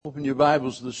Open your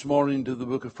Bibles this morning to the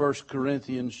book of 1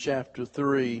 Corinthians chapter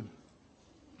 3.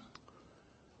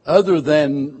 Other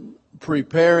than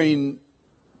preparing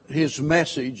his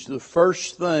message, the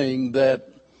first thing that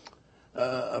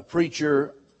a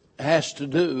preacher has to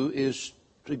do is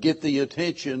to get the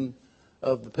attention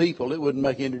of the people. It wouldn't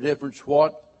make any difference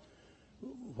what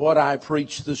I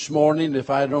preach this morning if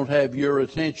I don't have your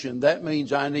attention. That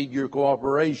means I need your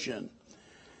cooperation.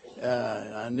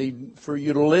 I need for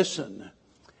you to listen.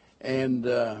 And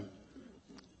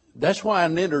that's why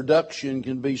an introduction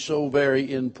can be so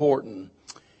very important.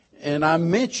 And I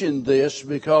mention this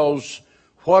because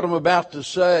what I'm about to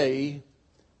say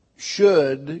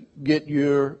should get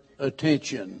your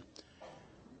attention.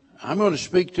 I'm going to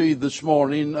speak to you this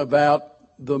morning about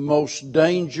the most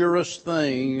dangerous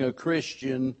thing a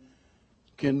Christian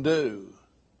can do.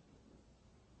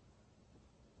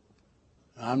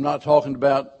 I'm not talking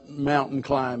about mountain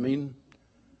climbing.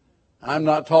 I'm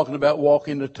not talking about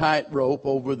walking a tightrope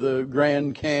over the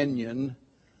Grand Canyon.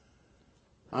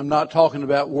 I'm not talking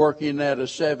about working at a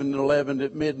 7-Eleven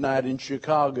at midnight in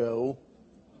Chicago.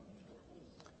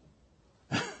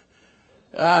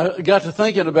 I got to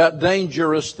thinking about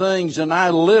dangerous things, and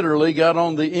I literally got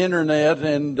on the internet,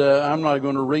 and I'm not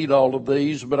going to read all of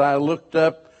these, but I looked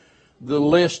up the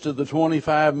list of the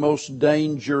 25 most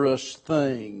dangerous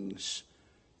things.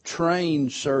 Train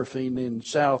surfing in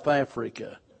South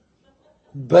Africa.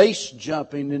 Base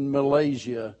jumping in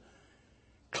Malaysia,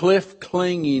 cliff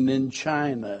clinging in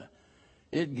China.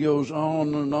 It goes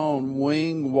on and on.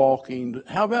 Wing walking.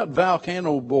 How about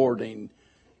volcano boarding?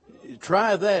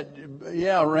 Try that.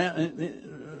 Yeah.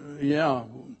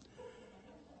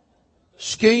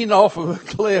 Skiing off of a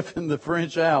cliff in the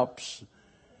French Alps.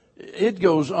 It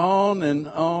goes on and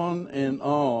on and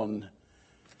on.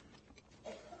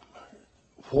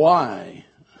 Why?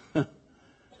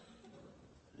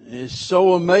 It's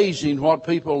so amazing what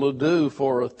people will do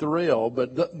for a thrill, but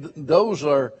those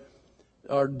are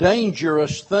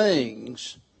dangerous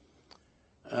things.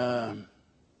 But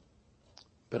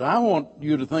I want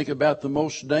you to think about the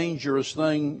most dangerous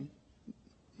thing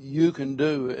you can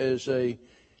do as a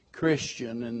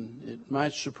Christian, and it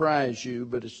might surprise you,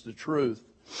 but it's the truth.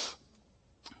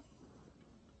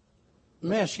 Let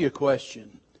me ask you a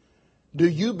question. Do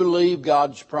you believe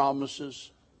God's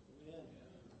promises?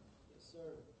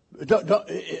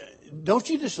 Don't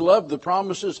you just love the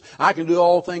promises? I can do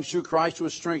all things through Christ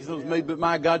which strengthens me, but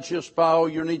my God shall supply all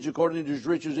your needs according to his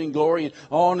riches in glory, and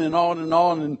on and on and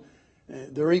on. And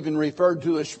they're even referred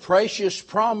to as precious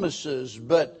promises.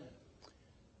 But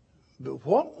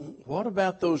what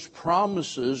about those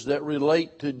promises that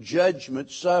relate to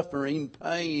judgment, suffering,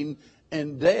 pain,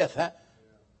 and death?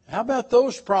 How about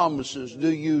those promises? Do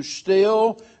you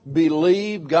still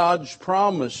believe God's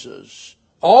promises?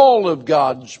 All of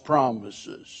God's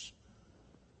promises.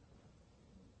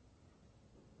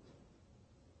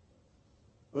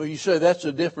 Well, you say that's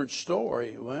a different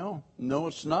story. Well, no,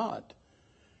 it's not.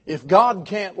 If God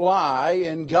can't lie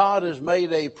and God has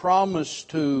made a promise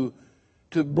to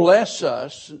bless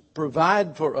us,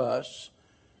 provide for us,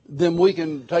 then we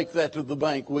can take that to the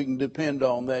bank. We can depend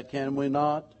on that, can we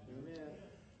not? Amen.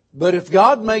 But if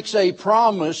God makes a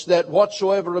promise that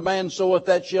whatsoever a man soweth,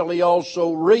 that shall he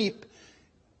also reap,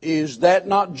 is that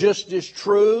not just as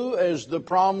true as the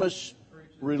promise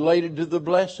related to the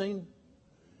blessing?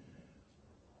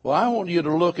 Well, I want you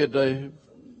to look at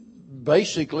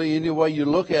basically, any way you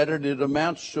look at it, it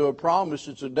amounts to a promise.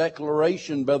 It's a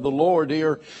declaration by the Lord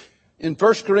here in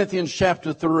 1 Corinthians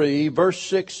chapter 3, verse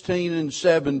 16 and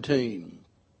 17.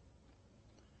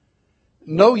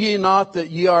 Know ye not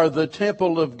that ye are the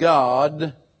temple of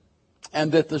God,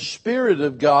 and that the Spirit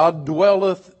of God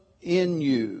dwelleth in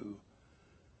you?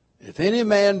 If any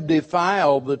man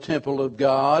defile the temple of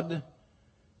God,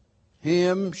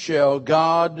 him shall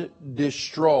God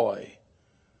destroy.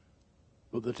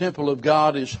 For the temple of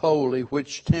God is holy,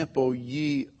 which temple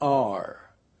ye are.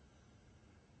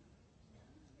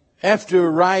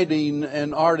 After writing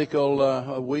an article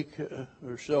a week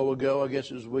or so ago, I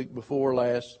guess it was the week before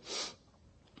last,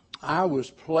 I was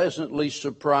pleasantly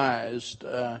surprised.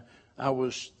 I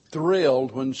was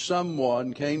thrilled when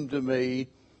someone came to me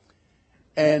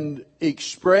and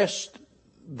expressed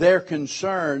their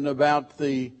concern about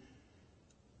the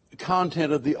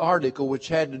content of the article, which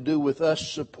had to do with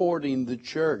us supporting the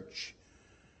church.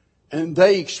 And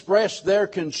they expressed their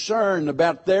concern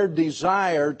about their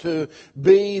desire to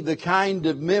be the kind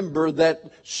of member that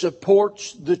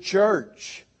supports the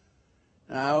church.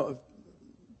 Now,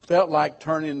 felt like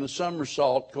turning the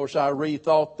somersault. Of course, I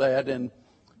rethought that, and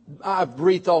I've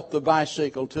rethought the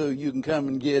bicycle too. You can come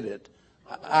and get it.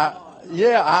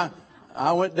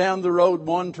 I went down the road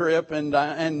one trip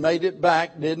and made it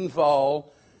back, didn't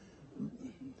fall.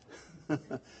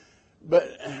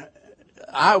 But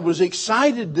I was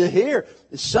excited to hear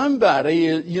somebody,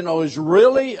 is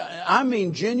really,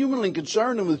 genuinely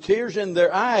concerned and with tears in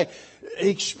their eye,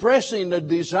 expressing a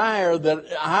desire that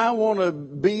I want to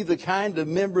be the kind of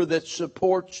member that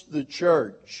supports the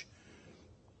church.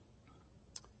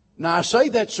 Now, I say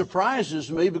that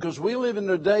surprises me because we live in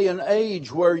a day and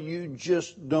age where you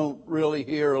just don't really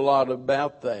hear a lot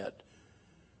about that.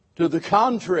 To the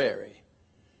contrary,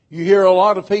 you hear a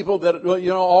lot of people that,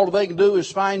 all they can do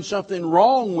is find something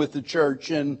wrong with the church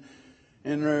and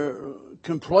are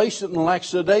complacent and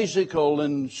lackadaisical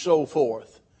and so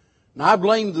forth. And I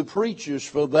blame the preachers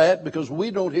for that because we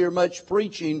don't hear much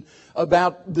preaching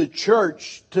about the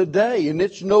church today. And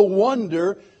it's no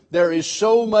wonder there is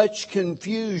so much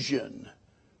confusion.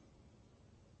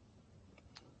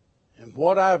 And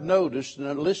what I've noticed,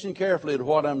 and listen carefully to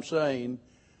what I'm saying,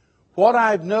 what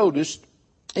I've noticed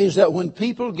is that when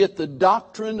people get the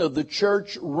doctrine of the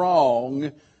church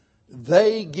wrong,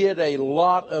 they get a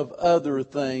lot of other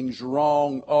things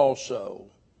wrong also.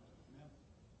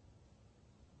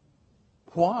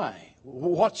 Why?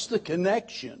 What's the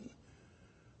connection?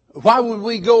 Why would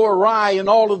we go awry in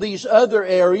all of these other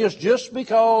areas just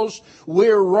because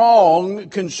we're wrong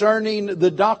concerning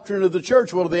the doctrine of the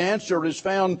church? Well, the answer is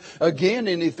found again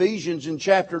in Ephesians in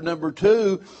chapter number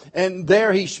 2. And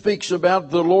there he speaks about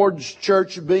the Lord's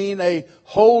church being a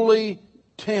holy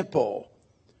temple.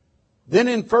 Then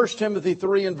in 1 Timothy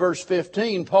 3 and verse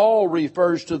 15, Paul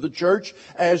refers to the church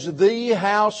as the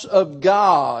house of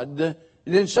God.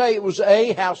 He didn't say it was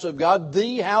a house of God,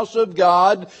 the house of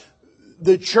God,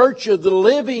 the church of the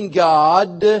living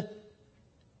God.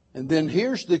 And then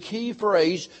here's the key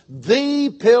phrase, the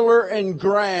pillar and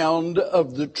ground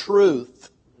of the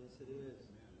truth.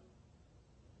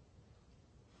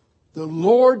 The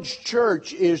Lord's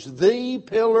church is the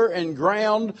pillar and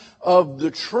ground of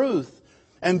the truth.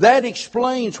 And that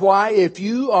explains why if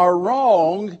you are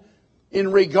wrong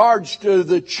in regards to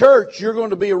the church, you're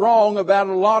going to be wrong about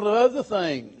a lot of other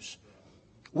things.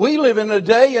 We live in a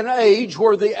day and age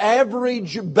where the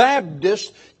average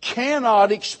Baptist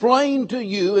cannot explain to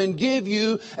you and give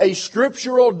you a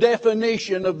scriptural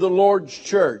definition of the Lord's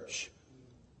church.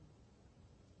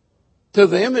 To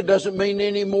them, it doesn't mean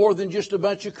any more than just a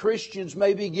bunch of Christians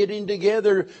maybe getting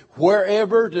together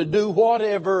wherever to do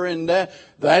whatever, and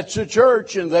that's a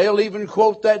church. And they'll even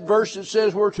quote that verse that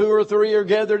says, where 2 or 3 are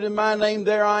gathered in my name,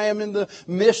 there I am in the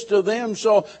midst of them.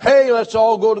 So, hey, let's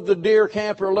all go to the deer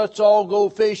camp, or let's all go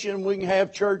fishing, we can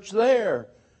have church there.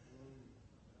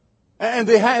 And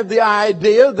they have the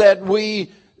idea that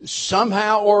we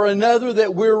somehow or another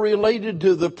that we're related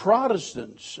to the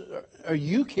Protestants. Are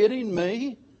you kidding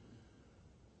me?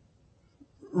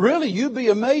 Really, you'd be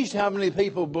amazed how many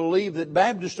people believe that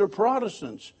Baptists are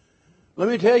Protestants. Let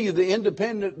me tell you, the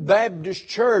Independent Baptist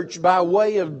Church, by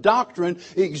way of doctrine,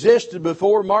 existed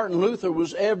before Martin Luther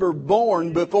was ever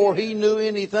born, before he knew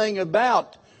anything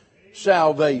about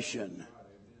salvation.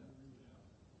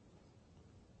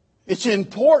 It's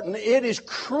important, it is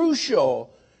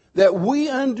crucial that we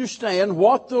understand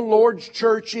what the Lord's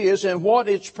church is and what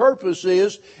its purpose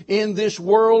is in this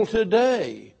world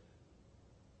today.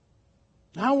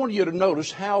 Now I want you to notice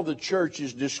how the church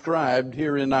is described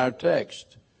here in our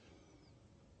text.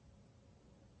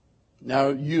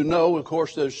 Now, of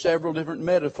course, there's several different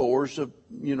metaphors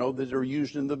that are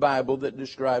used in the Bible that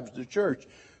describes the church.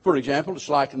 For example, it's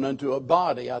likened unto a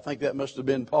body. I think that must have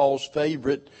been Paul's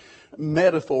favorite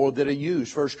metaphor that he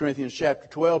used. 1 Corinthians chapter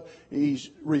 12,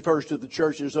 he refers to the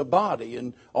church as a body,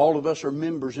 and all of us are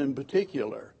members in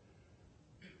particular.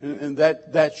 And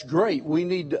that's great. We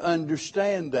need to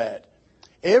understand that.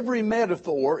 Every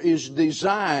metaphor is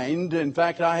designed, in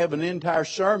fact, I have an entire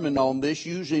sermon on this,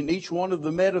 using each one of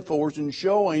the metaphors and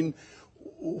showing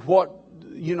what,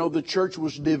 the church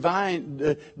was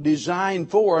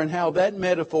designed for and how that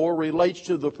metaphor relates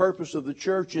to the purpose of the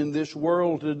church in this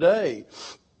world today.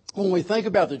 When we think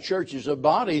about the church as a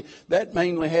body, that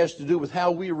mainly has to do with how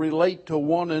we relate to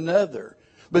one another.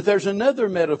 But there's another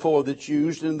metaphor that's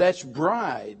used, and that's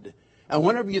bride. And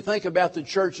whenever you think about the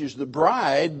church as the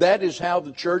bride, that is how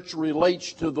the church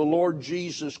relates to the Lord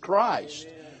Jesus Christ.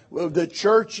 Well, the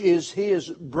church is His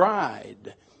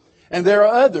bride. And there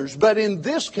are others. But in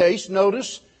this case,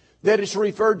 notice that it's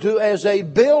referred to as a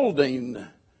building,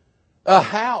 a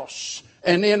house.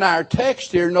 And in our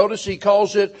text here, notice he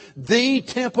calls it the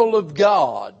temple of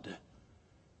God.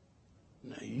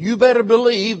 Now, you better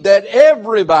believe that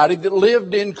everybody that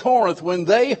lived in Corinth, when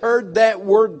they heard that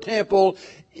word temple,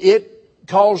 it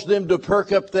caused them to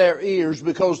perk up their ears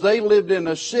because they lived in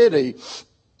a city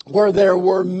where there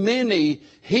were many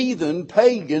heathen,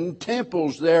 pagan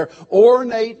temples there,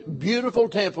 ornate, beautiful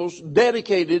temples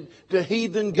dedicated to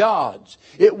heathen gods.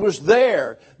 It was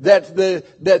there that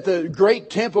the great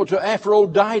temple to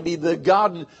Aphrodite, the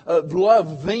god of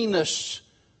love, Venus,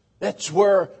 that's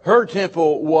where her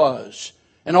temple was.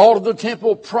 And all of the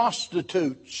temple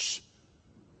prostitutes.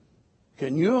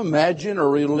 Can you imagine a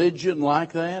religion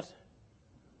like that?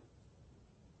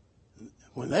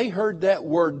 When they heard that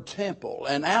word temple,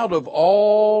 and out of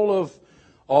all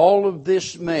of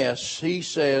this mess, he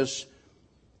says,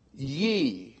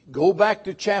 ye. Go back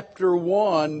to chapter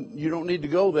 1. You don't need to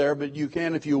go there, but you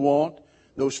can if you want.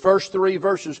 Those first 3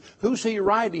 verses. Who's he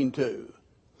writing to?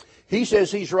 He says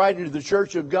he's writing to the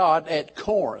church of God at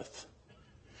Corinth.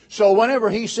 So whenever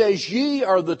he says, ye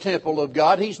are the temple of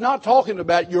God, he's not talking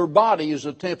about your body as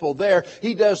a temple there.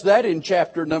 He does that in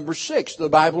chapter number 6. The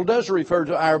Bible does refer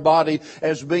to our body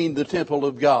as being the temple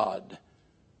of God.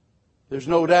 There's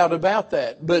no doubt about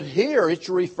that. But here it's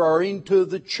referring to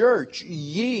the church.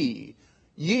 Ye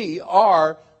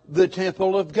are the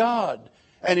temple of God.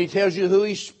 And he tells you who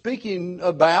he's speaking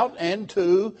about and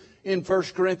to in 1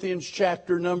 Corinthians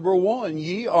chapter number 1.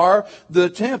 Ye are the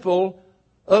temple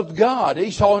of God.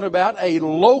 He's talking about a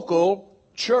local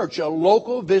church, a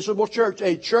local visible church,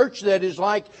 a church that is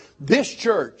like this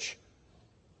church.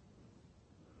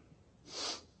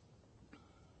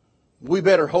 We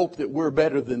better hope that we're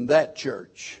better than that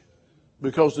church,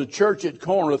 because the church at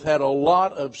Corinth had a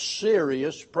lot of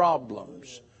serious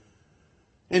problems.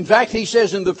 In fact, he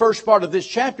says in the first part of this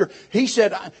chapter, he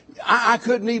said, I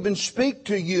couldn't even speak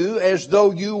to you as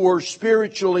though you were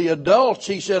spiritually adults.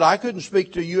 He said, I couldn't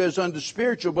speak to you as unto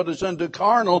spiritual, but as unto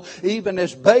carnal, even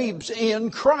as babes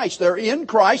in Christ. They're in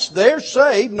Christ. They're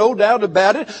saved, no doubt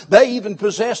about it. They even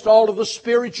possessed all of the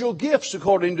spiritual gifts,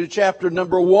 according to chapter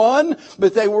number 1.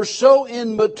 But they were so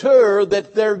immature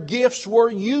that their gifts were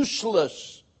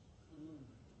useless.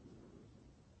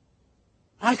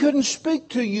 I couldn't speak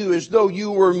to you as though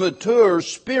you were mature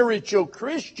spiritual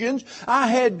Christians. I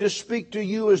had to speak to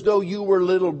you as though you were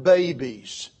little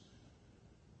babies.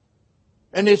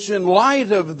 And it's in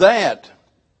light of that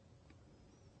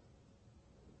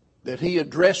he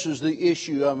addresses the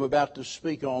issue I'm about to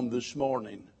speak on this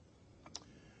morning.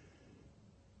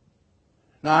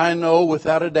 Now, I know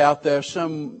without a doubt there are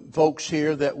some folks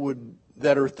here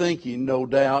that are thinking, no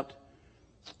doubt,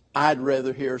 I'd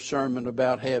rather hear a sermon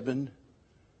about heaven.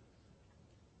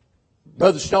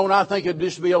 Brother Stone, I think it'd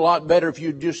just be a lot better if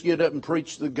you'd just get up and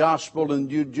preach the gospel and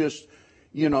you'd just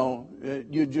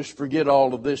forget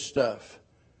all of this stuff.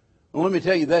 Well, let me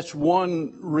tell you, that's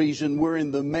one reason we're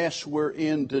in the mess we're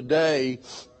in today.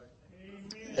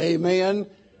 Amen. Amen.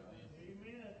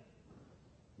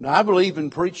 Now, I believe in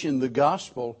preaching the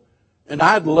gospel, and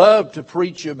I'd love to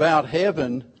preach about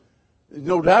heaven.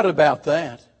 No doubt about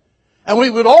that. And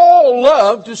we would all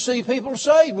love to see people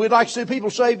saved. We'd like to see people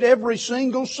saved every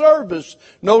single service.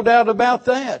 No doubt about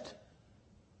that.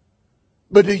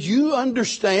 But do you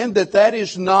understand that that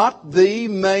is not the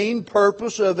main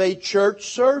purpose of a church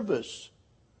service?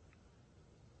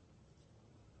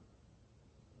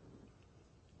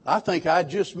 I think I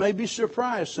just maybe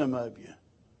surprised some of you.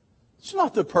 It's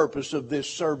not the purpose of this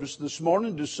service this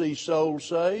morning to see souls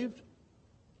saved.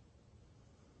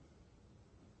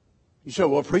 You say,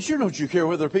 well, preacher, don't you care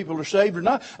whether people are saved or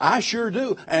not? I sure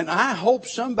do. And I hope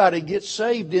somebody gets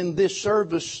saved in this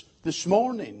service this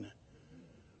morning.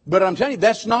 But I'm telling you,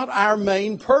 that's not our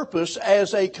main purpose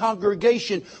as a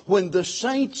congregation. When the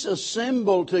saints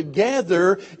assemble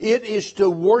together, it is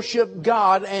to worship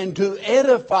God and to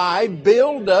edify,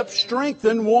 build up,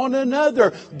 strengthen one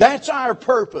another. That's our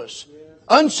purpose.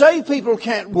 Unsaved people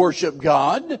can't worship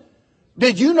God.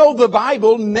 Did you know the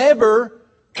Bible never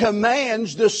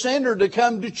commands the sinner to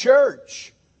come to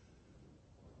church?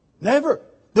 Never.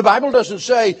 The Bible doesn't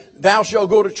say, thou shalt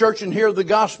go to church and hear the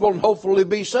gospel and hopefully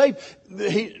be saved.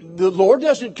 The Lord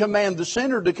doesn't command the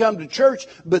sinner to come to church,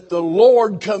 but the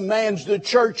Lord commands the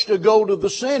church to go to the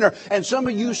sinner. And some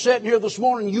of you sitting here this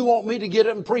morning, you want me to get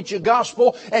up and preach a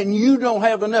gospel, and you don't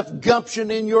have enough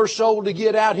gumption in your soul to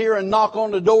get out here and knock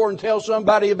on the door and tell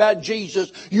somebody about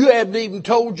Jesus. You haven't even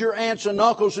told your aunts and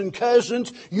uncles and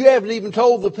cousins. You haven't even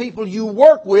told the people you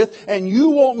work with, and you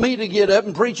want me to get up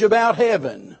and preach about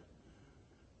heaven.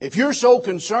 If you're so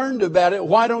concerned about it,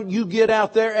 why don't you get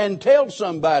out there and tell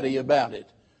somebody about it?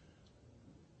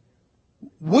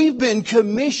 We've been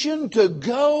commissioned to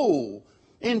go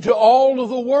into all of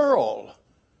the world.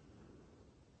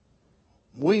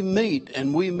 We meet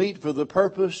for the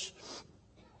purpose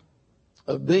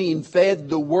of being fed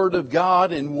the Word of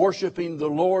God and worshiping the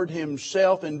Lord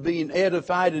Himself and being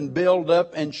edified and built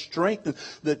up and strengthened.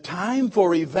 The time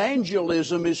for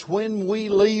evangelism is when we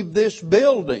leave this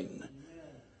building.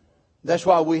 That's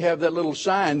why we have that little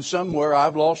sign somewhere.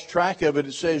 I've lost track of it.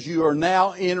 It says, "You are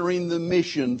now entering the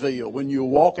mission field." When you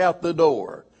walk out the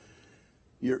door,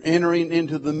 you're entering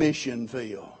into the mission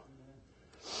field.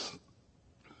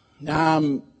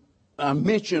 Now, I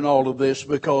mention all of this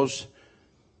because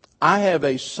I have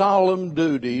a solemn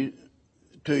duty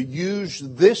to use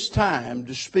this time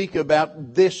to speak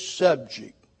about this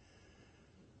subject.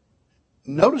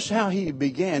 Notice how he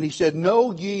began. He said,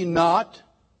 "Know ye not?"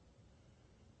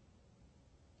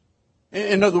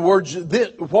 In other words,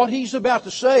 what he's about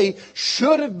to say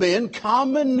should have been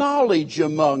common knowledge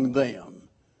among them.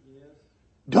 Yes.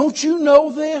 Don't you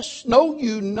know this? Know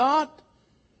you not?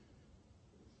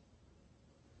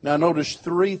 Now notice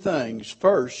three things.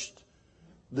 First,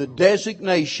 the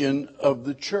designation of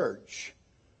the church.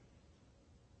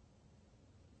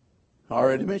 I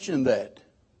already mentioned that.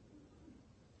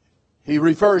 He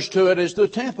refers to it as the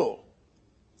temple.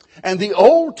 And the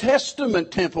Old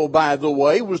Testament temple, by the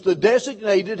way, was the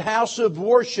designated house of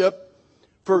worship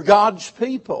for God's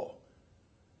people.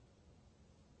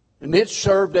 And it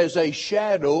served as a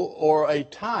shadow or a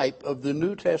type of the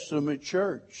New Testament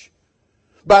church.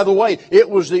 By the way, it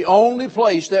was the only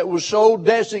place that was so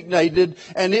designated,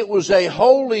 and it was a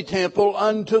holy temple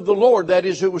unto the Lord. That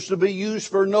is, it was to be used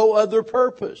for no other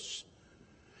purpose.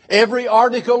 Every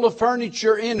article of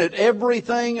furniture in it,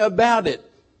 everything about it,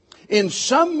 in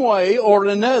some way or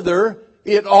another,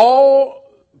 it all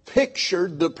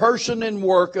pictured the person and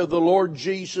work of the Lord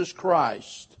Jesus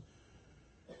Christ.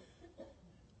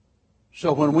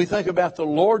 So when we think about the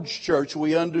Lord's church,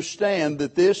 we understand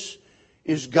that this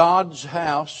is God's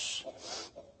house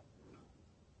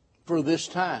for this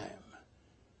time.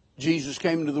 Jesus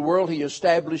came into the world. He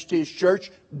established His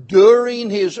church during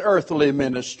His earthly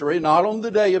ministry, not on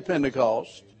the day of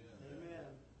Pentecost.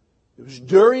 It was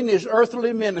during His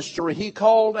earthly ministry He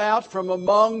called out from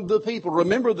among the people.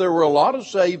 Remember, there were a lot of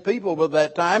saved people by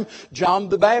that time. John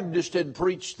the Baptist had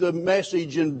preached the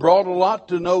message and brought a lot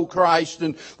to know Christ,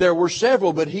 and there were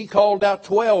several, but He called out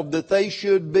 12 that they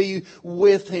should be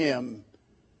with Him.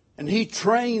 And He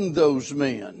trained those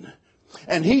men.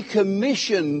 And He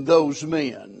commissioned those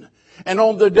men. And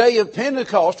on the day of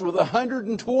Pentecost, with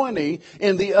 120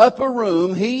 in the upper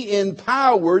room, He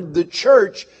empowered the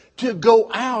church to go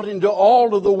out into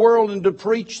all of the world and to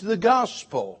preach the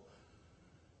gospel.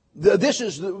 This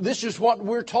is what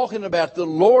we're talking about. The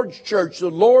Lord's church, the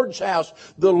Lord's house,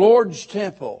 the Lord's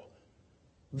temple.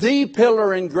 The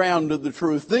pillar and ground of the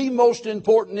truth, the most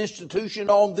important institution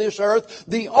on this earth,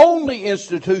 the only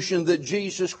institution that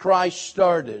Jesus Christ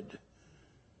started.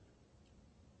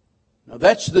 Now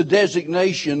that's the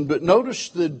designation, but notice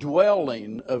the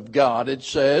dwelling of God. It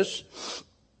says,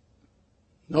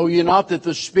 "Know ye not that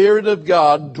the Spirit of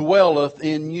God dwelleth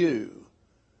in you?"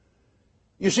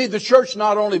 You see, the church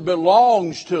not only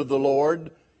belongs to the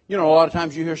Lord. You know, a lot of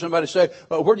times you hear somebody say,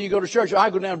 "Where do you go to church?" "I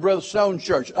go down to Brother Stone's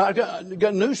church." I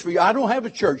got news for you. I don't have a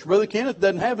church. Brother Kenneth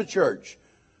doesn't have a church.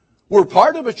 We're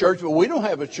part of a church, but we don't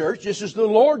have a church. This is the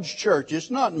Lord's church.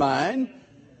 It's not mine.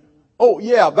 Oh,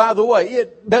 yeah, by the way,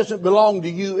 it doesn't belong to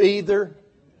you either.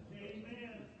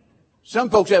 Some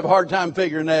folks have a hard time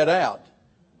figuring that out.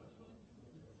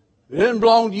 It doesn't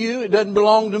belong to you. It doesn't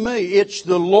belong to me. It's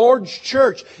the Lord's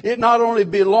church. It not only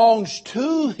belongs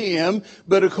to Him,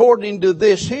 but according to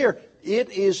this here, it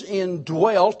is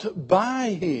indwelt by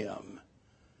Him.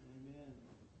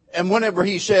 And whenever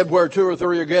He said, "Where two or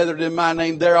three are gathered in my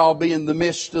name, there I'll be in the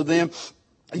midst of them,"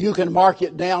 you can mark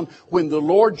it down. When the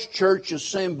Lord's church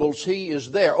assembles, He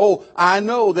is there. Oh, I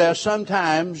know that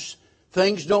sometimes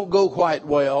things don't go quite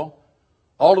well.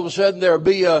 All of a sudden there'll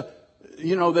be a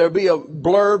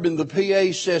blurb in the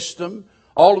PA system.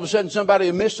 All of a sudden somebody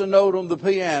will miss a note on the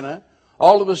piano.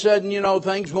 All of a sudden,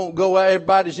 things won't go.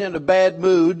 Everybody's in a bad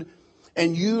mood.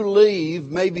 And you leave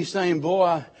maybe saying,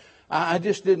 "Boy, I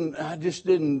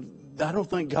don't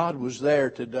think God was there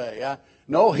today."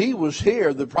 No, He was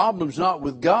here. The problem's not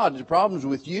with God. The problem's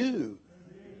with you.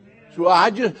 So I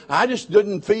just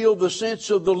didn't feel the sense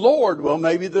of the Lord. Well,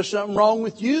 maybe there's something wrong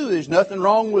with you. There's nothing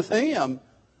wrong with Him.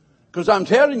 Because I'm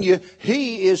telling you,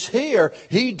 He is here.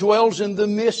 He dwells in the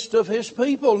midst of His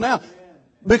people. Now,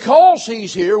 because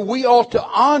He's here, we ought to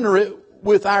honor it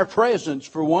with our presence,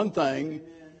 for one thing.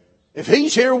 If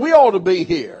He's here, we ought to be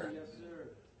here.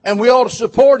 And we ought to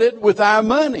support it with our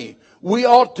money. We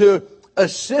ought to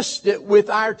assist it with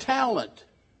our talent.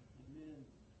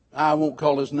 I won't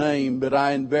call his name, but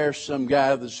I embarrassed some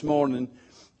guy this morning.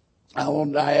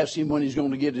 I asked him when he's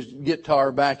going to get his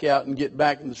guitar back out and get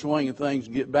back in the swing of things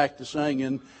and get back to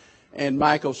singing. And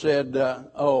Michael said,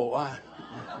 I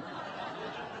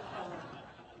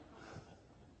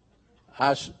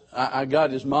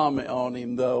got his mama on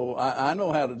him, though. I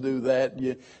know how to do that.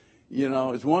 You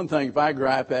know, it's one thing if I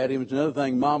gripe at him. It's another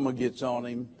thing Mama gets on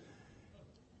him.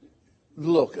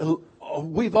 Look,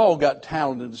 we've all got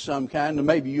talent of some kind. And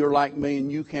maybe you're like me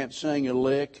and you can't sing a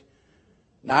lick.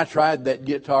 And I tried that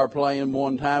guitar playing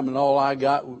one time, and all I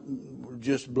got were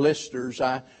just blisters.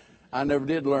 I never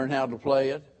did learn how to play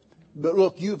it. But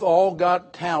look, you've all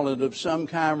got talent of some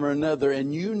kind or another,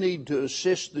 and you need to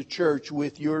assist the church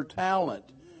with your talent.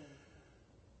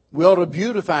 We ought to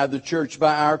beautify the church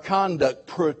by our conduct,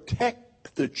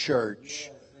 protect the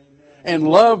church, and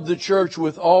love the church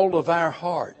with all of our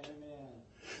heart.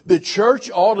 The church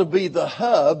ought to be the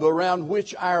hub around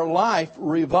which our life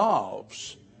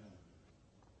revolves.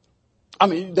 I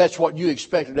mean, that's what you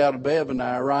expected out of Bev and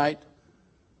I, right?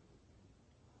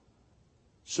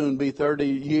 Soon be 30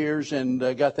 years, and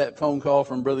got that phone call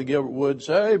from Brother Gilbert Woods.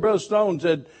 Hey, Brother Stone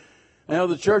said, you know,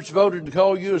 the church voted to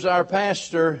call you as our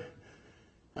pastor.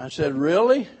 I said,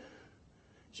 really?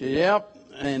 He said, yep.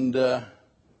 And want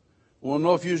to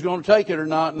know if you was going to take it or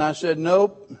not. And I said,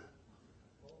 nope.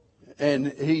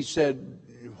 And he said,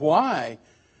 why?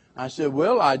 I said,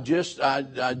 well, I just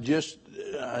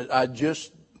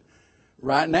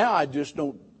right now, I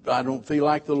don't feel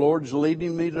like the Lord's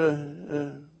leading me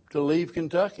to leave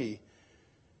Kentucky.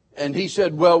 And he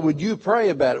said, well, would you pray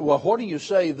about it? Well, what do you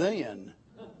say then?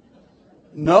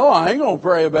 No, I ain't going to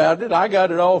pray about it. I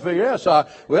got it all figured out. So,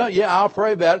 I'll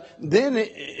pray about it. Then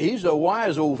he's a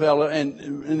wise old fellow.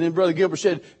 And then Brother Gilbert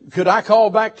said, could I call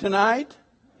back tonight?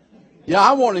 Yeah,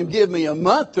 I want him to give me a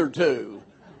month or two.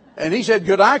 And he said,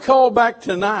 could I call back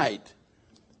tonight?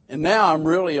 And now I'm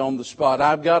really on the spot.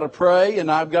 I've got to pray, and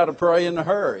I've got to pray in a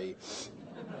hurry.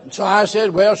 So I said,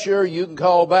 well, sure, you can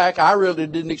call back. I really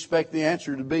didn't expect the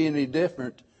answer to be any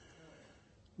different.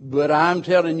 But I'm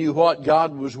telling you what,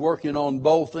 God was working on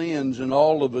both ends, and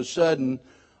all of a sudden,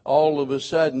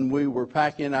 we were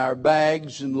packing our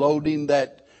bags and loading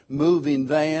that moving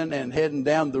van and heading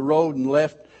down the road, and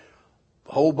left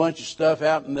a whole bunch of stuff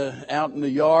out in the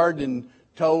yard, and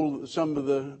told some of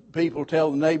the people, tell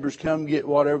the neighbors, come get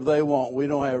whatever they want. We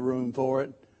don't have room for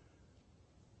it.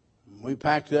 We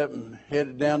packed up and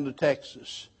headed down to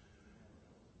Texas.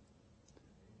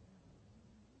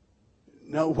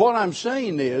 Now, what I'm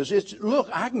saying is, look,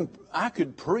 I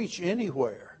could preach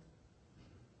anywhere.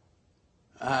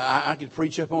 I could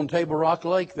preach up on Table Rock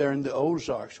Lake there in the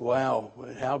Ozarks. Wow,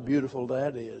 how beautiful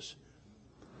that is.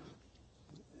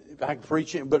 If I could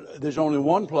preach it, but there's only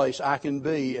one place I can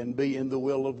be, and be in the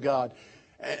will of God.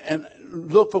 And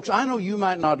look, folks, I know you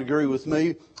might not agree with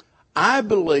me. I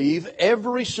believe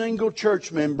every single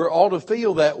church member ought to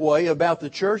feel that way about the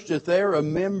church that they're a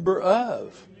member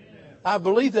of. I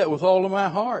believe that with all of my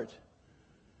heart.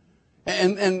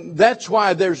 And that's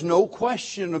why there's no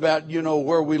question about,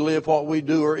 where we live, what we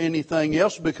do, or anything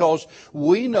else, because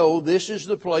we know this is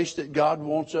the place that God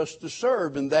wants us to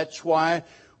serve, and that's why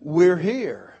we're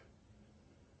here.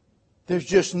 There's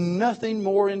just nothing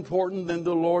more important than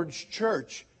the Lord's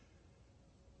church.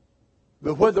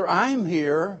 But whether I'm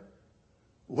here,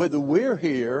 whether we're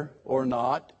here or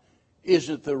not,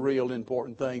 isn't the real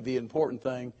important thing. The important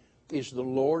thing is the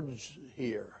Lord's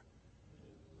here.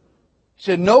 He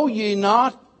said, know ye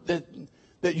not that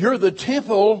you're the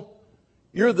temple,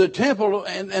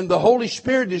 and the Holy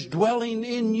Spirit is dwelling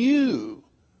in you.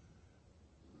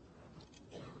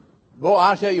 Boy,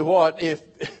 I'll tell you what,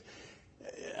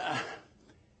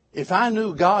 if I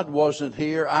knew God wasn't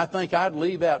here, I think I'd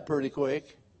leave out pretty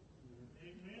quick.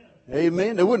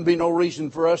 Amen. There wouldn't be no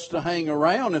reason for us to hang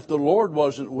around if the Lord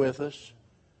wasn't with us.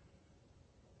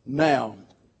 Now,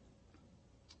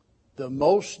 the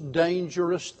most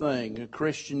dangerous thing a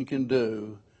Christian can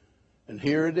do, and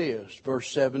here it is, verse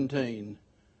 17.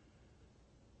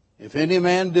 If any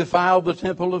man defile the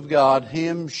temple of God,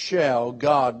 him shall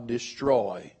God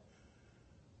destroy.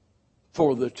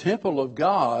 For the temple of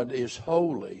God is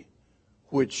holy,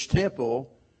 which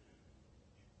temple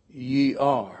ye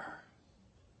are.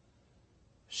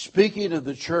 Speaking of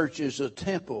the church as a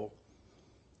temple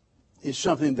is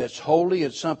something that's holy.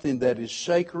 It's something that is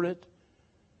sacred.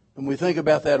 And we think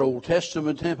about that Old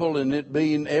Testament temple and it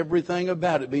being everything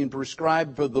about it being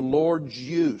prescribed for the Lord's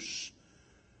use.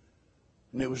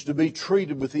 And it was to be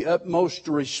treated with the utmost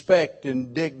respect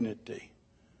and dignity.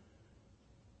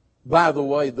 By the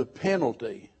way, the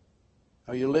penalty,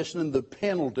 are you listening? The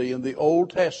penalty in the Old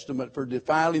Testament for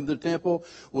defiling the temple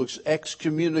was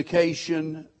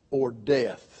excommunication or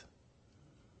death.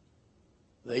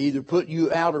 They either put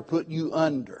you out or put you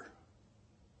under.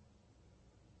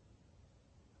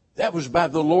 That was by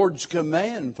the Lord's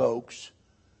command, folks.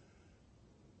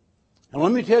 And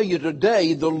let me tell you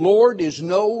today, the Lord is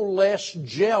no less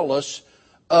jealous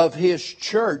of His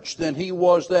church than He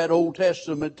was that Old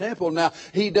Testament temple. Now,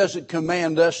 He doesn't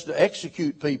command us to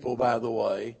execute people, by the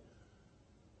way.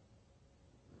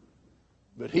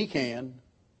 But He can.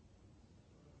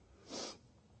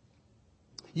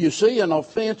 You see, an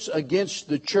offense against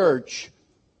the church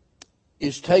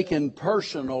is taken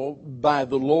personal by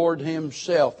the Lord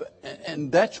Himself.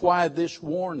 And that's why this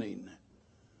warning.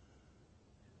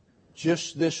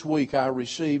 Just this week I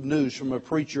received news from a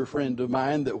preacher friend of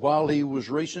mine that while he was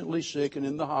recently sick and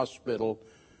in the hospital,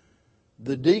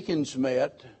 the deacons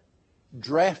met,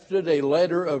 drafted a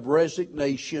letter of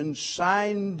resignation,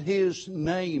 signed his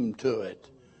name to it,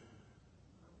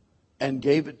 and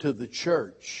gave it to the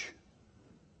church.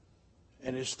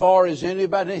 And as far as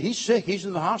anybody, he's sick, he's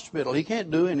in the hospital, he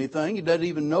can't do anything, he doesn't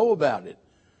even know about it.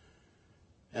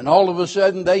 And all of a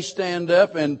sudden they stand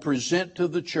up and present to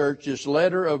the church this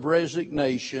letter of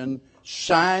resignation,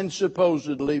 signed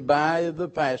supposedly by the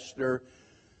pastor,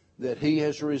 that he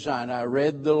has resigned. I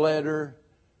read the letter.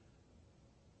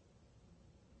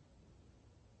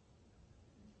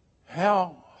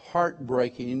 How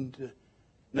heartbreaking.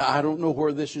 Now, I don't know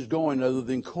where this is going other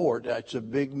than court. It's a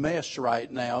big mess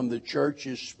right now, and the church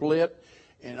is split.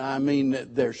 And I mean,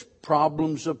 there's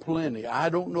problems aplenty. I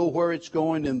don't know where it's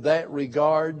going in that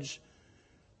regards,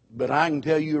 but I can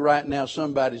tell you right now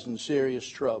somebody's in serious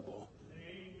trouble.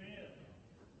 Amen.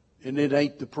 And it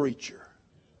ain't the preacher.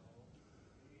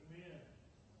 Amen.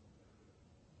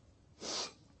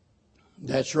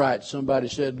 That's right. Somebody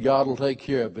said God will take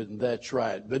care of it, and that's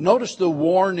right. But notice the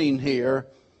warning here.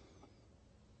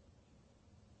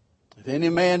 If any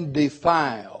man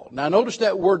defile. Now notice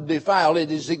that word defile.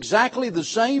 It is exactly the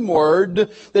same word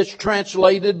that's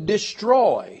translated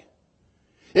destroy.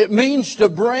 It means to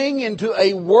bring into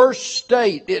a worse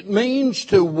state. It means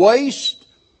to waste.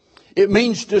 It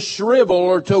means to shrivel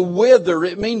or to wither.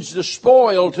 It means to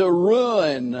spoil, to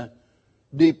ruin,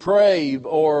 deprave,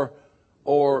 or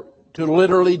to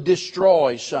literally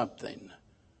destroy something.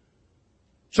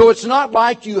 So it's not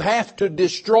like you have to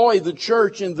destroy the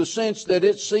church in the sense that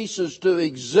it ceases to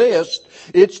exist.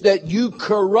 It's that you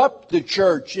corrupt the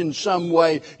church in some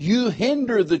way. You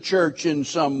hinder the church in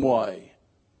some way.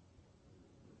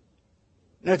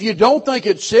 Now, if you don't think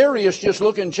it's serious, just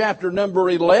look in chapter number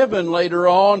 11 later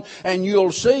on, and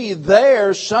you'll see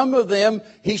there some of them,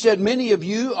 he said, many of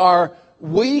you are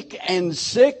weak and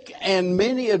sick, and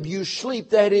many of you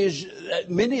sleep. That is,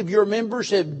 many of your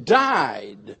members have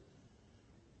died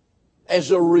as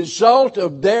a result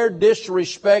of their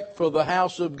disrespect for the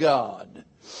house of God.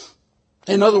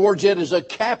 In other words, it is a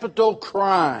capital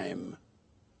crime.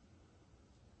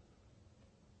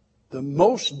 The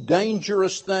most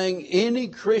dangerous thing any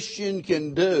Christian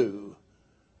can do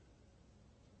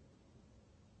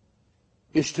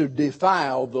is to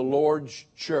defile the Lord's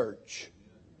church.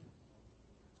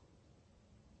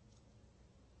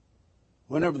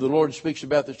 Whenever the Lord speaks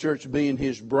about the church being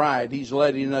His bride, He's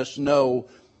letting us know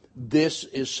this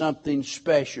is something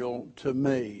special to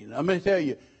me. And I'm going to tell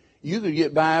you, you could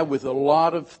get by with a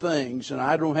lot of things, and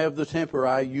I don't have the temper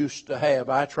I used to have.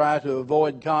 I try to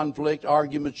avoid conflict,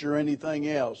 arguments, or anything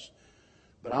else.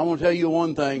 But I want to tell you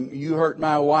one thing. You hurt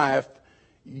my wife,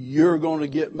 you're going to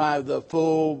get the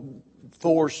full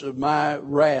force of my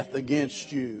wrath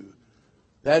against you.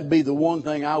 That'd be the one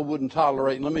thing I wouldn't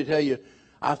tolerate. And let me tell you,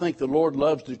 I think the Lord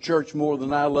loves the church more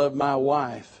than I love my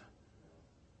wife.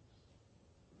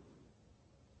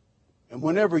 And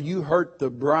whenever you hurt the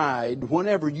bride,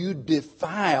 whenever you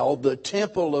defile the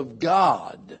temple of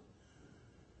God,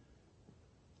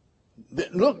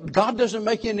 look, God doesn't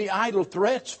make any idle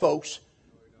threats, folks.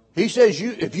 He says,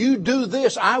 if you do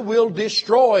this, I will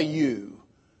destroy you.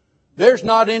 There's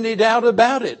not any doubt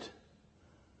about it.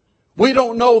 We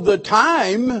don't know the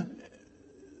time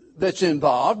that's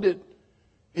involved.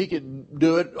 He could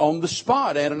do it on the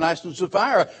spot. Ananias and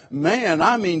Sapphira, man,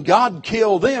 I mean, God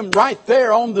killed them right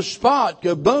there on the spot.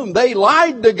 Kaboom. They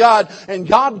lied to God, and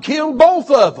God killed both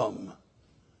of them.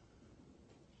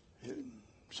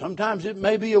 Sometimes it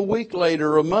may be a week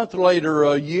later, a month later,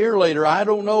 a year later. I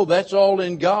don't know. That's all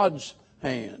in God's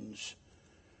hands.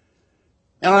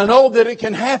 And I know that it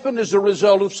can happen as a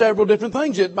result of several different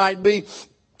things. It might be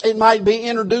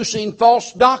introducing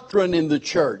false doctrine in the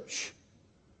church.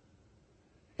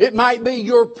 It might be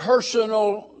your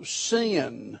personal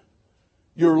sin,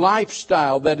 your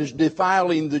lifestyle that is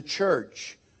defiling the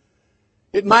church.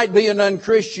 It might be an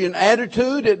unchristian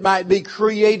attitude. It might be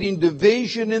creating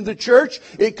division in the church.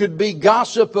 It could be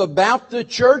gossip about the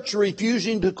church,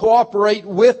 refusing to cooperate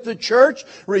with the church,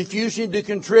 refusing to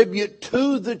contribute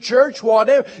to the church,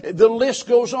 whatever. The list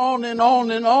goes on and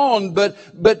on and on.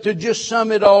 But to just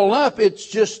sum it all up, it's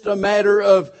just a matter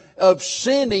of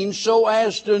sinning so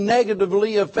as to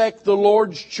negatively affect the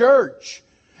Lord's church.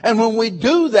 And when we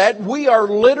do that, we are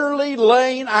literally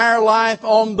laying our life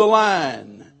on the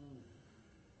line.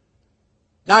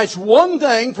 Now, it's one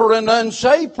thing for an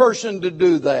unsaved person to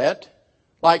do that,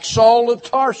 like Saul of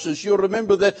Tarsus. You'll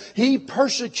remember that he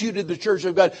persecuted the church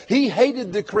of God. He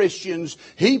hated the Christians.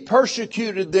 He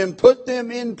persecuted them, put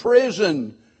them in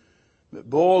prison. But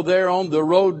boy, there on the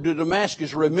road to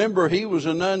Damascus, remember, he was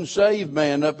an unsaved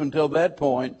man up until that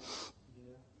point.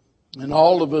 And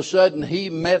all of a sudden, he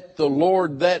met the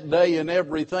Lord that day and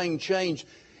everything changed.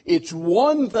 It's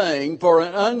one thing for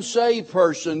an unsaved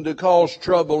person to cause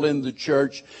trouble in the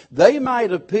church. They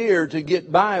might appear to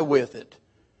get by with it.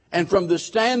 And from the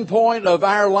standpoint of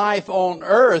our life on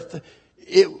earth,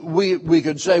 we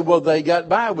could say, well, they got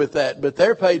by with that, but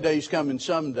their payday's coming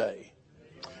someday.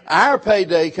 Our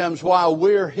payday comes while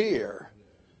we're here.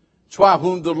 It's why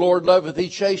whom the Lord loveth, He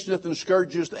chasteneth and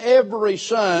scourgeth every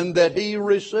son that He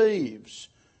receives.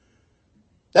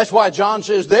 That's why John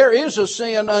says, there is a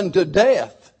sin unto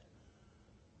death.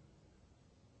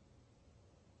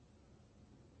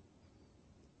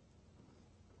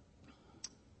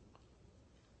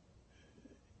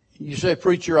 You say,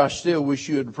 preacher, I still wish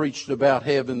you had preached about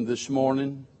heaven this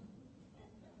morning.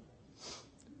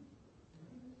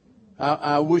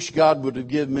 I wish God would have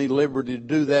given me liberty to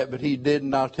do that, but He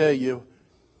didn't. I'll tell you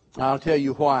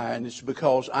why, and it's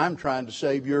because I'm trying to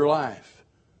save your life.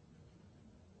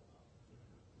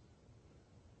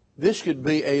 This could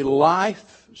be a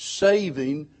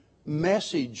life-saving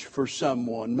message for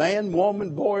someone. Man,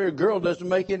 woman, boy, or girl, doesn't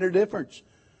make any difference.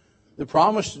 The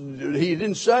promise, He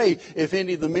didn't say, if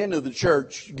any of the men of the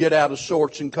church get out of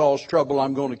sorts and cause trouble,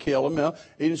 I'm going to kill them. No.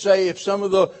 He didn't say, if some of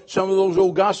those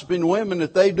old gossiping women,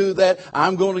 if they do that,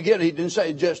 I'm going to get it. He didn't say,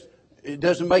 it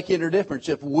doesn't make any difference.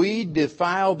 If we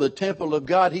defile the temple of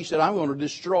God, He said, I'm going to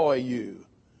destroy you.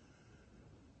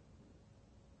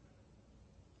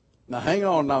 Now hang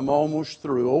on, I'm almost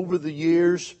through. Over the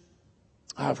years,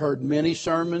 I've heard many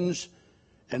sermons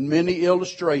and many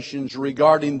illustrations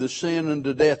regarding the sin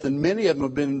unto death. And many of them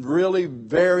have been really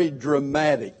very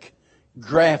dramatic,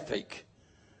 graphic.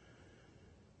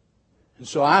 And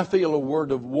so I feel a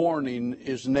word of warning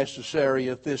is necessary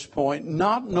at this point.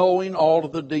 Not knowing all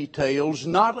of the details,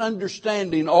 not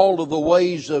understanding all of the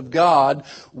ways of God,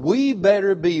 we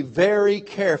better be very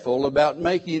careful about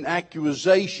making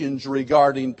accusations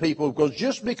regarding people. Because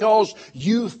just because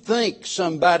you think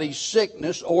somebody's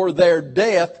sickness or their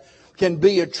death can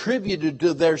be attributed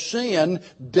to their sin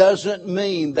doesn't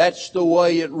mean that's the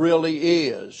way it really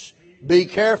is. Be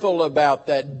careful about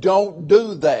that. Don't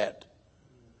do that.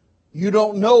 You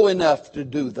don't know enough to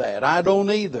do that. I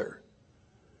don't either.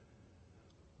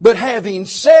 But having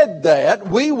said that,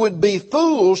 we would be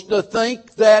fools to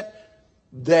think that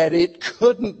it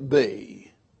couldn't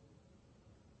be.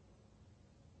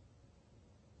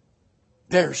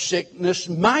 Their sickness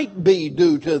might be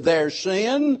due to their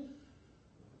sin.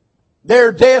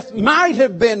 Their death might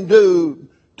have been due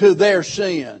to their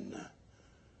sin.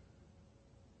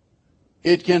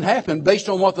 It can happen. Based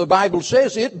on what the Bible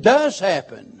says, it does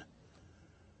happen.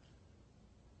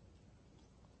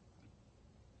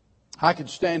 I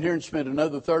could stand here and spend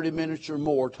another 30 minutes or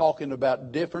more talking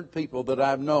about different people that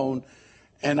I've known,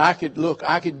 and I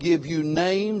could give you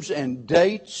names and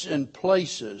dates and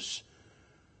places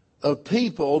of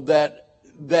people that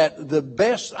the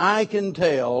best I can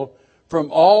tell from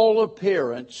all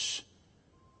appearance,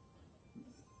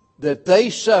 that they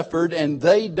suffered and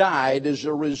they died as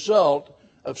a result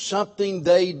of something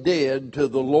they did to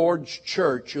the Lord's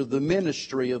church or the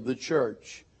ministry of the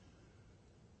church.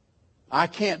 I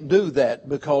can't do that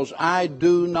because I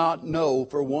do not know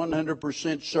for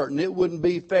 100% certain. It wouldn't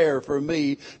be fair for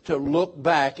me to look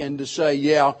back and to say,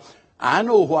 yeah, I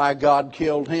know why God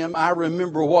killed him. I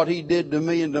remember what he did to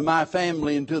me and to my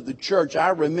family and to the church. I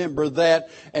remember that,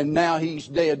 and now he's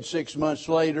dead 6 months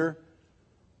later.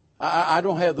 I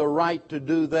don't have the right to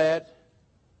do that.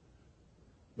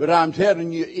 But I'm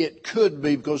telling you, it could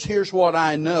be, because here's what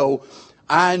I know.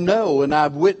 I know, and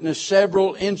I've witnessed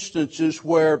several instances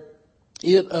where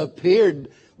it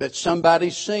appeared that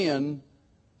somebody's sin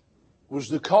was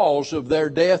the cause of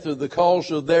their death or the cause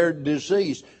of their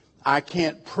disease. I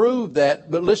can't prove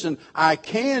that, but listen, I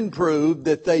can prove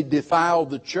that they defiled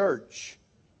the church.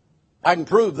 I can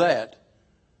prove that.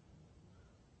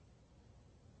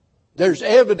 There's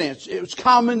evidence. It was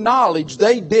common knowledge.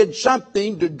 They did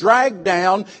something to drag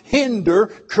down, hinder,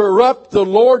 corrupt the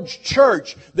Lord's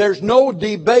church. There's no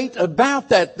debate about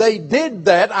that. They did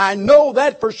that. I know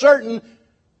that for certain.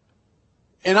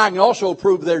 And I can also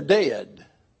prove they're dead.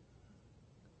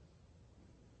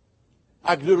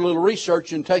 I can do a little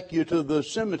research and take you to the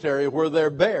cemetery where they're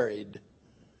buried.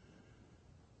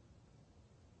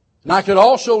 And I could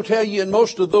also tell you in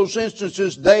most of those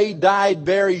instances, they died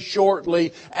very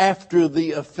shortly after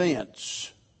the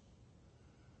offense.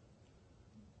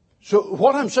 So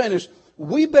what I'm saying is,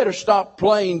 we better stop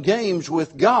playing games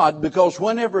with God, because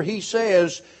whenever He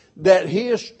says that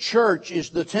His church is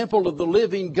the temple of the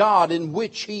living God in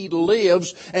which He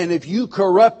lives, and if you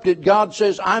corrupt it, God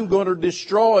says, I'm going to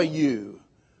destroy you.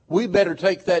 We better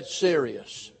take that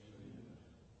serious.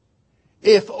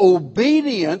 If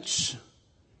obedience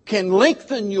can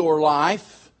lengthen your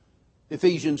life,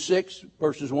 Ephesians 6,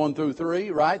 verses 1 through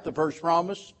 3, right? The first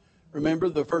promise. Remember,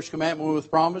 the first commandment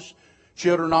with promise.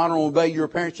 Children, honor and obey your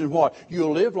parents, and what?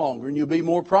 You'll live longer and you'll be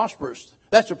more prosperous.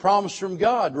 That's a promise from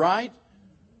God, right?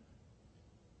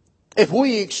 If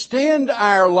we extend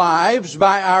our lives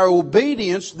by our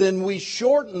obedience, then we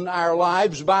shorten our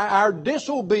lives by our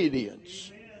disobedience.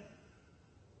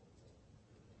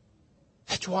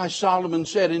 That's why Solomon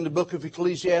said in the book of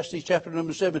Ecclesiastes, chapter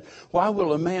number 7, why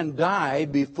will a man die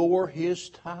before his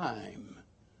time?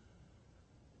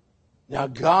 Now,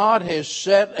 God has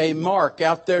set a mark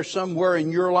out there somewhere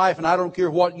in your life, and I don't care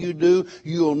what you do,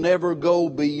 you'll never go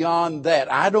beyond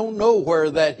that. I don't know where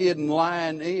that hidden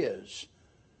line is.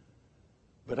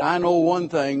 But I know one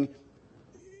thing.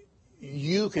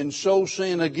 You can so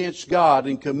sin against God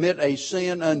and commit a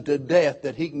sin unto death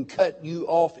that He can cut you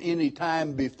off any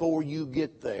time before you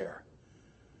get there.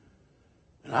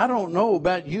 And I don't know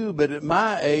about you, but at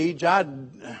my age,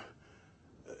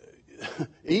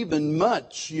 even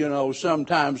months,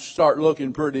 sometimes start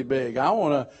looking pretty big. I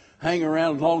want to hang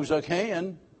around as long as I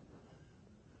can.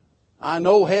 I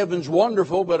know heaven's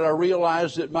wonderful, but I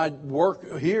realize that my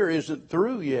work here isn't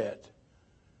through yet.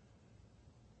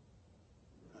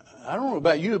 I don't know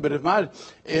about you, but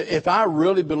if I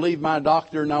really believed my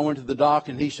doctor and I went to the doc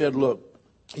and he said, look,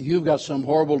 you've got some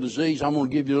horrible disease, I'm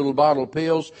going to give you a little bottle of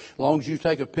pills. As long as you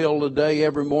take a pill a day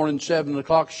every morning, 7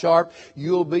 o'clock sharp,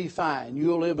 you'll be fine.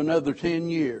 You'll live another 10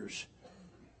 years.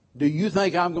 Do you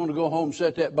think I'm going to go home,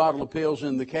 set that bottle of pills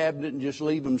in the cabinet and just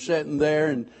leave them sitting there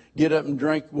and get up and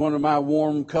drink one of my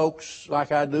warm Cokes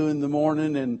like I do in the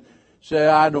morning and say,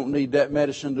 I don't need that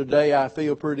medicine today, I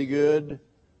feel pretty good?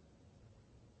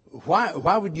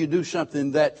 Why would you do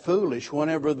something that foolish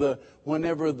whenever the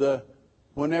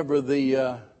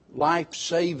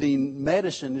life-saving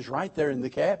medicine is right there in the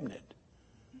cabinet?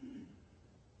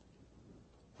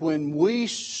 When we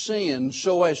sin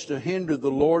so as to hinder the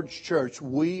Lord's church,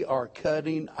 we are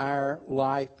cutting our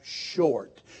life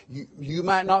short. You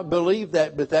might not believe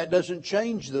that, but that doesn't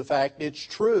change the fact it's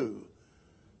true.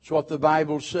 It's what the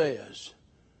Bible says.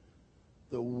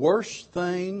 The worst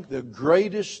thing, the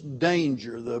greatest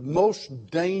danger, the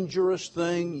most dangerous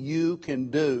thing you can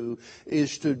do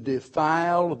is to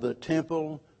defile the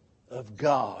temple of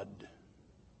God.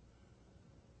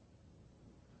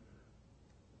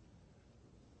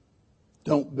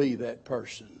 Don't be that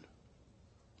person.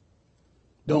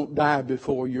 Don't die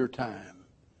before your time.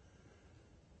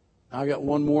 I got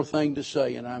one more thing to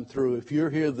say and I'm through. If you're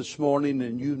here this morning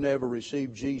and you've never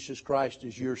received Jesus Christ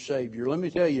as your Savior, let me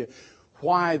tell you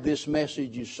why this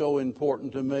message is so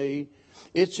important to me.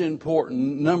 It's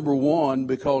important, number one,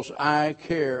 because I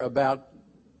care about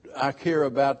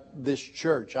this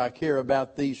church. I care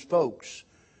about these folks.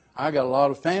 I got a lot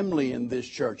of family in this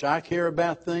church. I care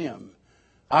about them.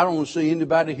 I don't want to see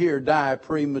anybody here die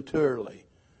prematurely.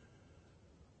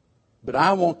 But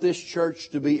I want this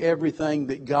church to be everything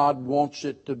that God wants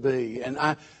it to be. And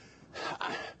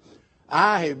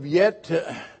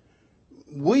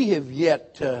we have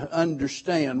yet to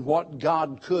understand what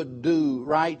God could do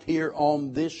right here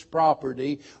on this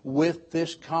property with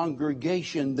this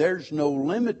congregation. There's no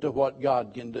limit to what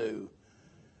God can do.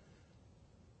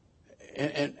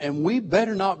 And we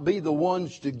better not be the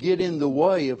ones to get in the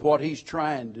way of what He's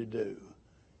trying to do,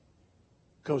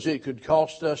 because it could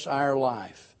cost us our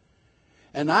life.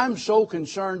 And I'm so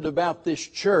concerned about this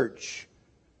church,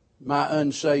 my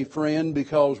unsaved friend,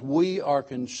 because we are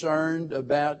concerned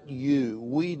about you.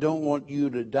 We don't want you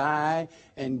to die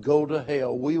and go to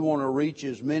hell. We want to reach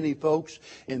as many folks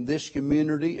in this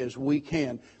community as we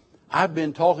can. I've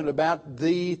been talking about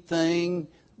the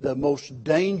most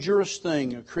dangerous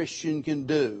thing a Christian can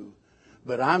do.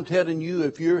 But I'm telling you,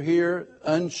 if you're here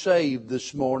unsaved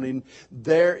this morning,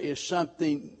 there is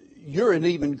something, you're in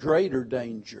even greater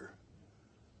danger.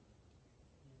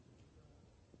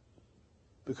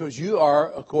 Because you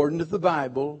are, according to the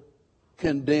Bible,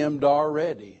 condemned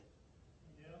already.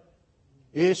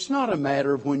 It's not a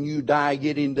matter of when you die,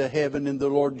 get into heaven and the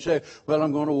Lord say, well,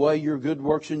 I'm going to weigh your good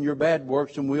works and your bad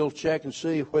works and we'll check and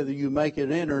see whether you make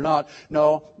it in or not.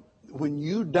 No, when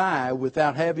you die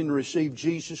without having received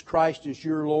Jesus Christ as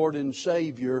your Lord and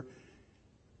Savior,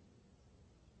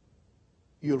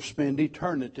 you'll spend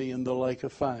eternity in the lake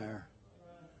of fire.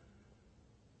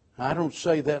 I don't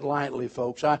say that lightly,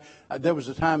 folks. There was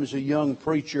a time as a young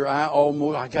preacher,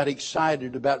 I got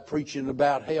excited about preaching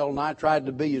about hell, and I tried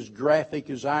to be as graphic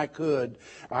as I could.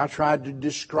 I tried to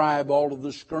describe all of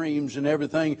the screams and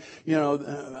everything. You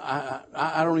know,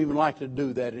 I don't even like to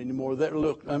do that anymore.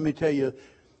 Look, let me tell you,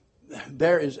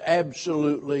 there is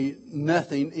absolutely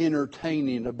nothing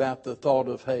entertaining about the thought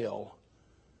of hell.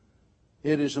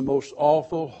 It is the most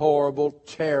awful, horrible,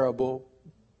 terrible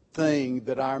thing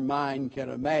that our mind can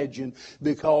imagine,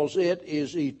 because it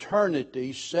is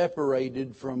eternity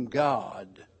separated from God.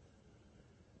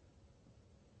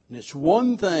 And it's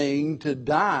one thing to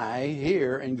die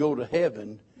here and go to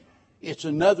heaven. It's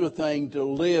another thing to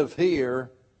live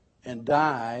here and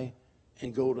die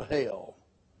and go to hell.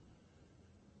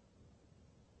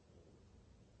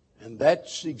 And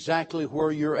that's exactly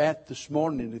where you're at this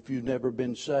morning if you've never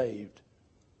been saved.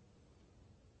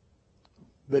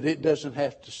 But it doesn't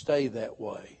have to stay that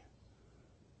way.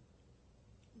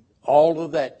 All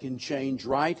of that can change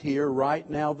right here, right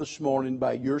now, this morning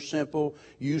by you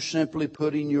simply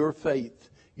putting your faith,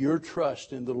 your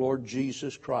trust in the Lord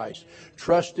Jesus Christ.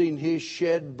 Trusting His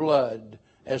shed blood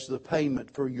as the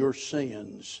payment for your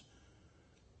sins.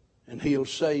 And He'll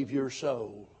save your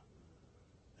soul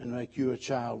and make you a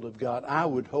child of God. I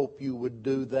would hope you would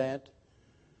do that.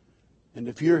 And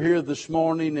if you're here this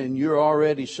morning and you're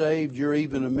already saved, you're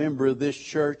even a member of this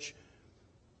church,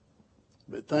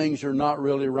 but things are not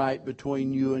really right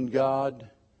between you and God,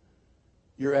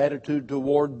 your attitude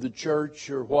toward the church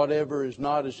or whatever is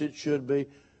not as it should be,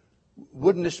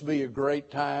 wouldn't this be a great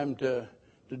time to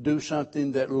do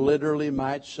something that literally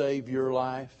might save your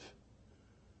life?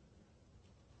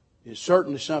 It's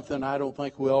certainly something I don't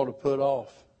think we ought to put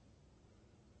off.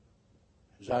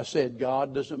 As I said,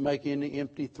 God doesn't make any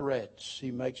empty threats. He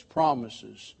makes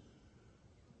promises.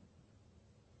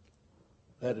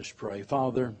 Let us pray.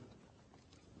 Father,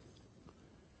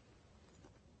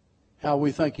 how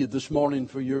we thank you this morning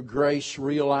for your grace,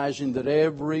 realizing that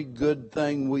every good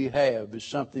thing we have is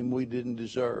something we didn't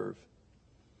deserve.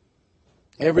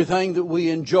 Everything that we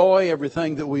enjoy,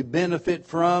 everything that we benefit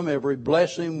from, every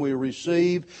blessing we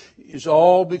receive is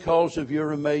all because of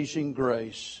your amazing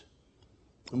grace.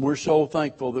 And we're so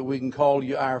thankful that we can call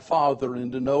you our Father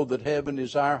and to know that heaven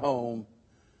is our home.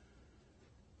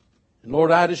 And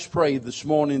Lord, I just pray this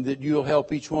morning that you'll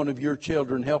help each one of your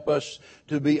children, help us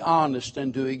to be honest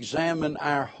and to examine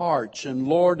our hearts. And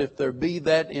Lord, if there be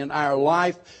that in our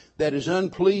life that is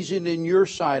unpleasing in your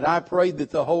sight, I pray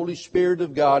that the Holy Spirit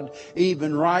of God,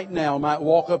 even right now, might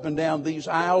walk up and down these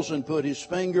aisles and put His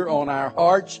finger on our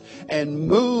hearts and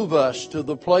move us to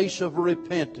the place of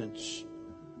repentance.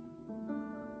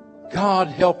 God,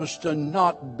 help us to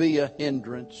not be a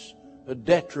hindrance, a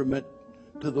detriment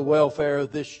to the welfare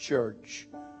of this church.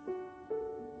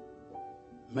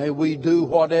 May we do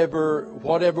whatever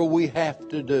we have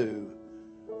to do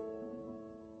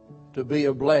to be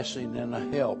a blessing and a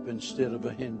help instead of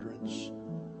a hindrance.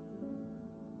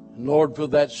 And Lord, for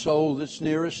that soul that's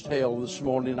nearest hell this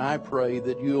morning, I pray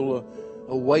that you'll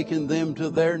awaken them to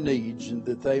their needs and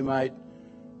that they might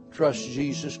trust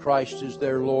Jesus Christ as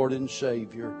their Lord and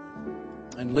Savior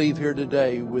and leave here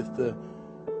today with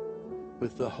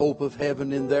the hope of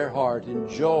heaven in their heart and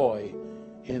joy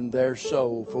in their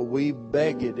soul. For we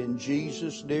beg it in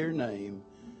Jesus' dear name.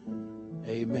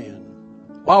 Amen.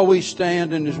 While we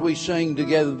stand and as we sing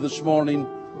together this morning,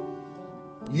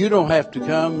 you don't have to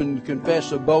come and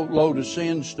confess a boatload of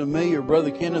sins to me or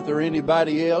Brother Kenneth or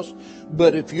anybody else.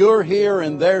 But if you're here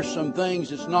and there's some things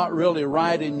that's not really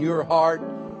right in your heart,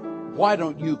 why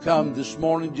don't you come this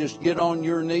morning, just get on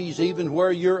your knees even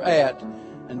where you're at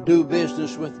and do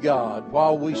business with God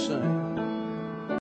while we sing.